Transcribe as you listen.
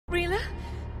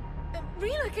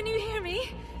Rila, can you hear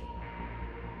me?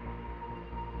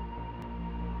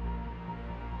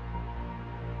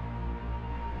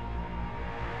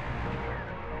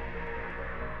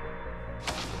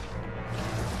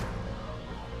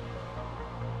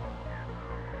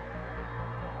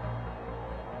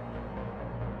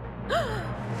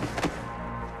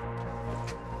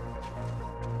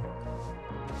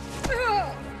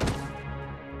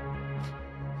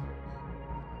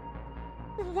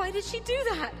 Why did she do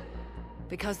that?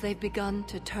 Because they've begun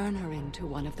to turn her into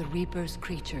one of the Reaper's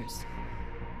creatures.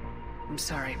 I'm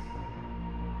sorry.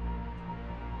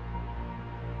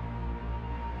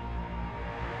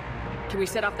 Can we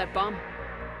set off that bomb?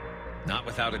 Not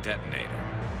without a detonator.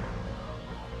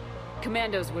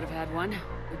 Commandos would have had one.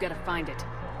 We've got to find it.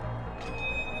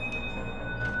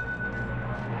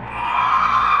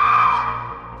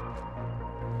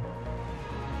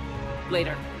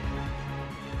 Later.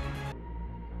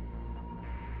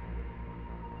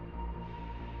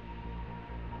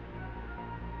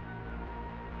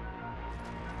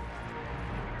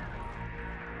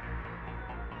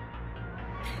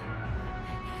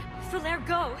 Falaire,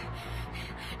 go!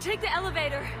 Take the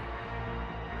elevator!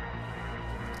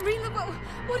 Rila,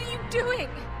 what are you doing?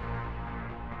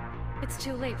 It's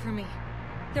too late for me.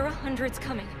 There are hundreds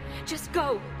coming. Just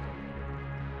go!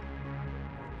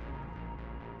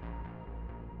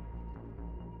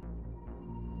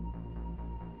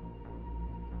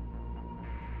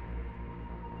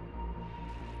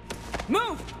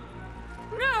 Move!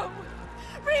 No!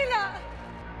 Rila!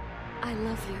 I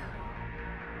love you.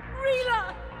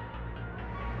 Rila!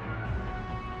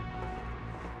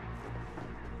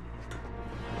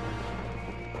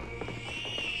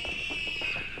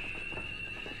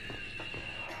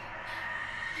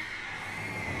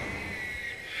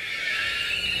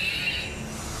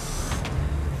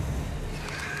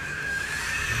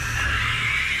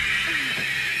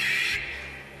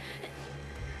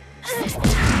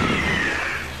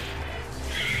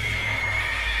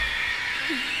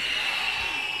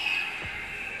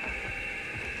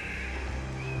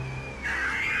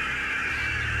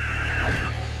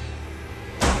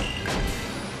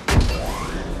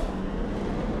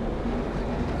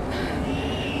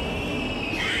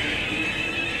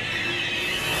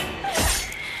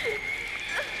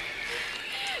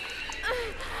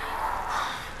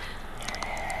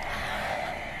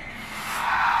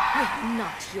 We're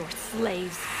not your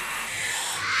slaves.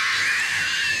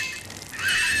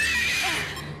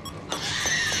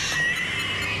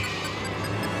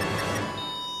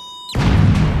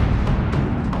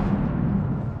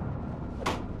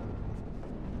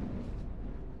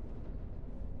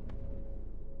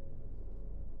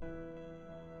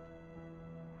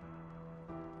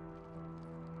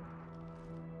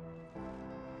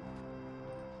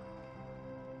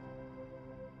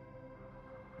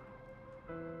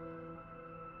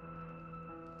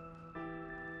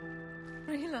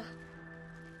 Rila,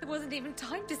 there wasn't even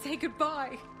time to say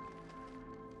goodbye.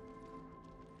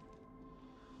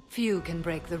 Few can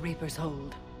break the Reaper's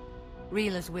hold.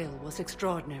 Rila's will was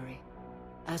extraordinary,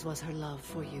 as was her love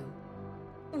for you.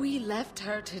 We left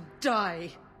her to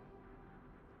die.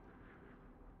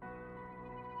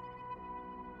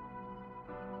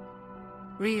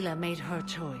 Rila made her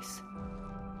choice,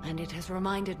 and it has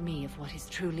reminded me of what is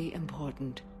truly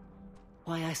important.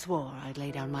 Why I swore I'd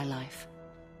lay down my life.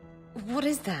 What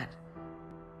is that?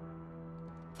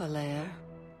 Falaire,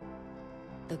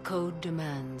 the code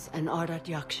demands an Ardat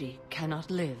Yakshi cannot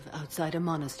live outside a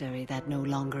monastery that no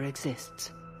longer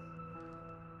exists.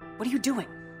 What are you doing?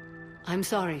 I'm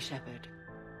sorry, Shepard.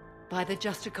 By the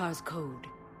Justicar's code,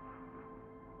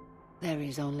 there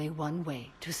is only one way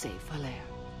to save Falaire.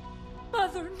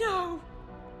 Mother, no!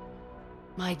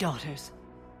 My daughters,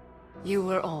 you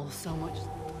were all so much...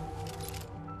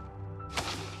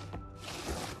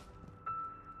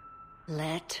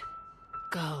 Let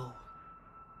go.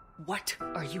 What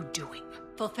are you doing?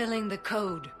 Fulfilling the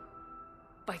code.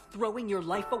 By throwing your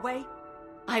life away?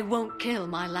 I won't kill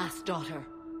my last daughter.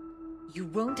 You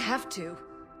won't have to.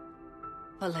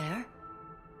 Falaire?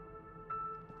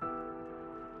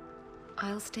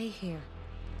 I'll stay here.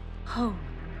 Home.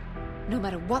 No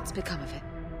matter what's become of it.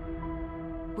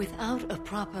 Without a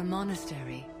proper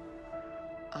monastery...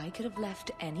 I could have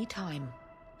left any time.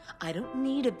 I don't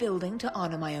need a building to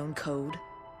honor my own code.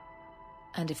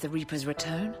 And if the Reapers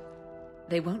return,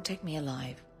 they won't take me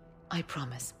alive. I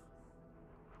promise.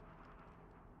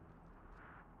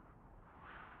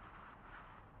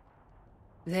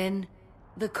 Then,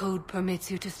 the code permits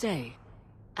you to stay,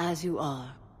 as you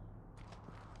are.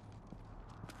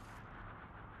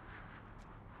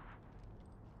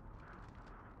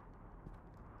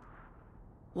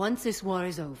 Once this war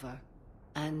is over,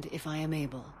 and if I am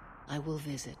able, I will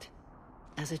visit,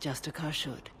 as a Justicar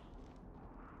should.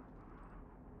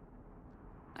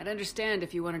 I'd understand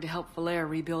if you wanted to help Valere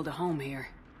rebuild a home here.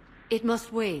 It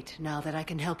must wait now that I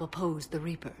can help oppose the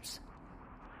Reapers.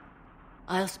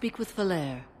 I'll speak with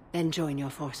Valere, then join your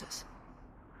forces.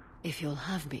 If you'll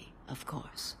have me, of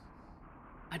course.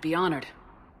 I'd be honored.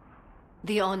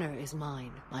 The honor is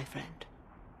mine, my friend.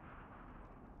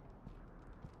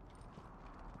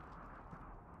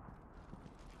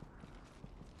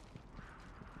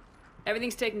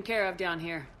 Everything's taken care of down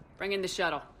here. Bring in the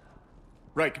shuttle.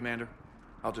 Right, Commander.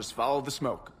 I'll just follow the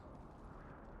smoke.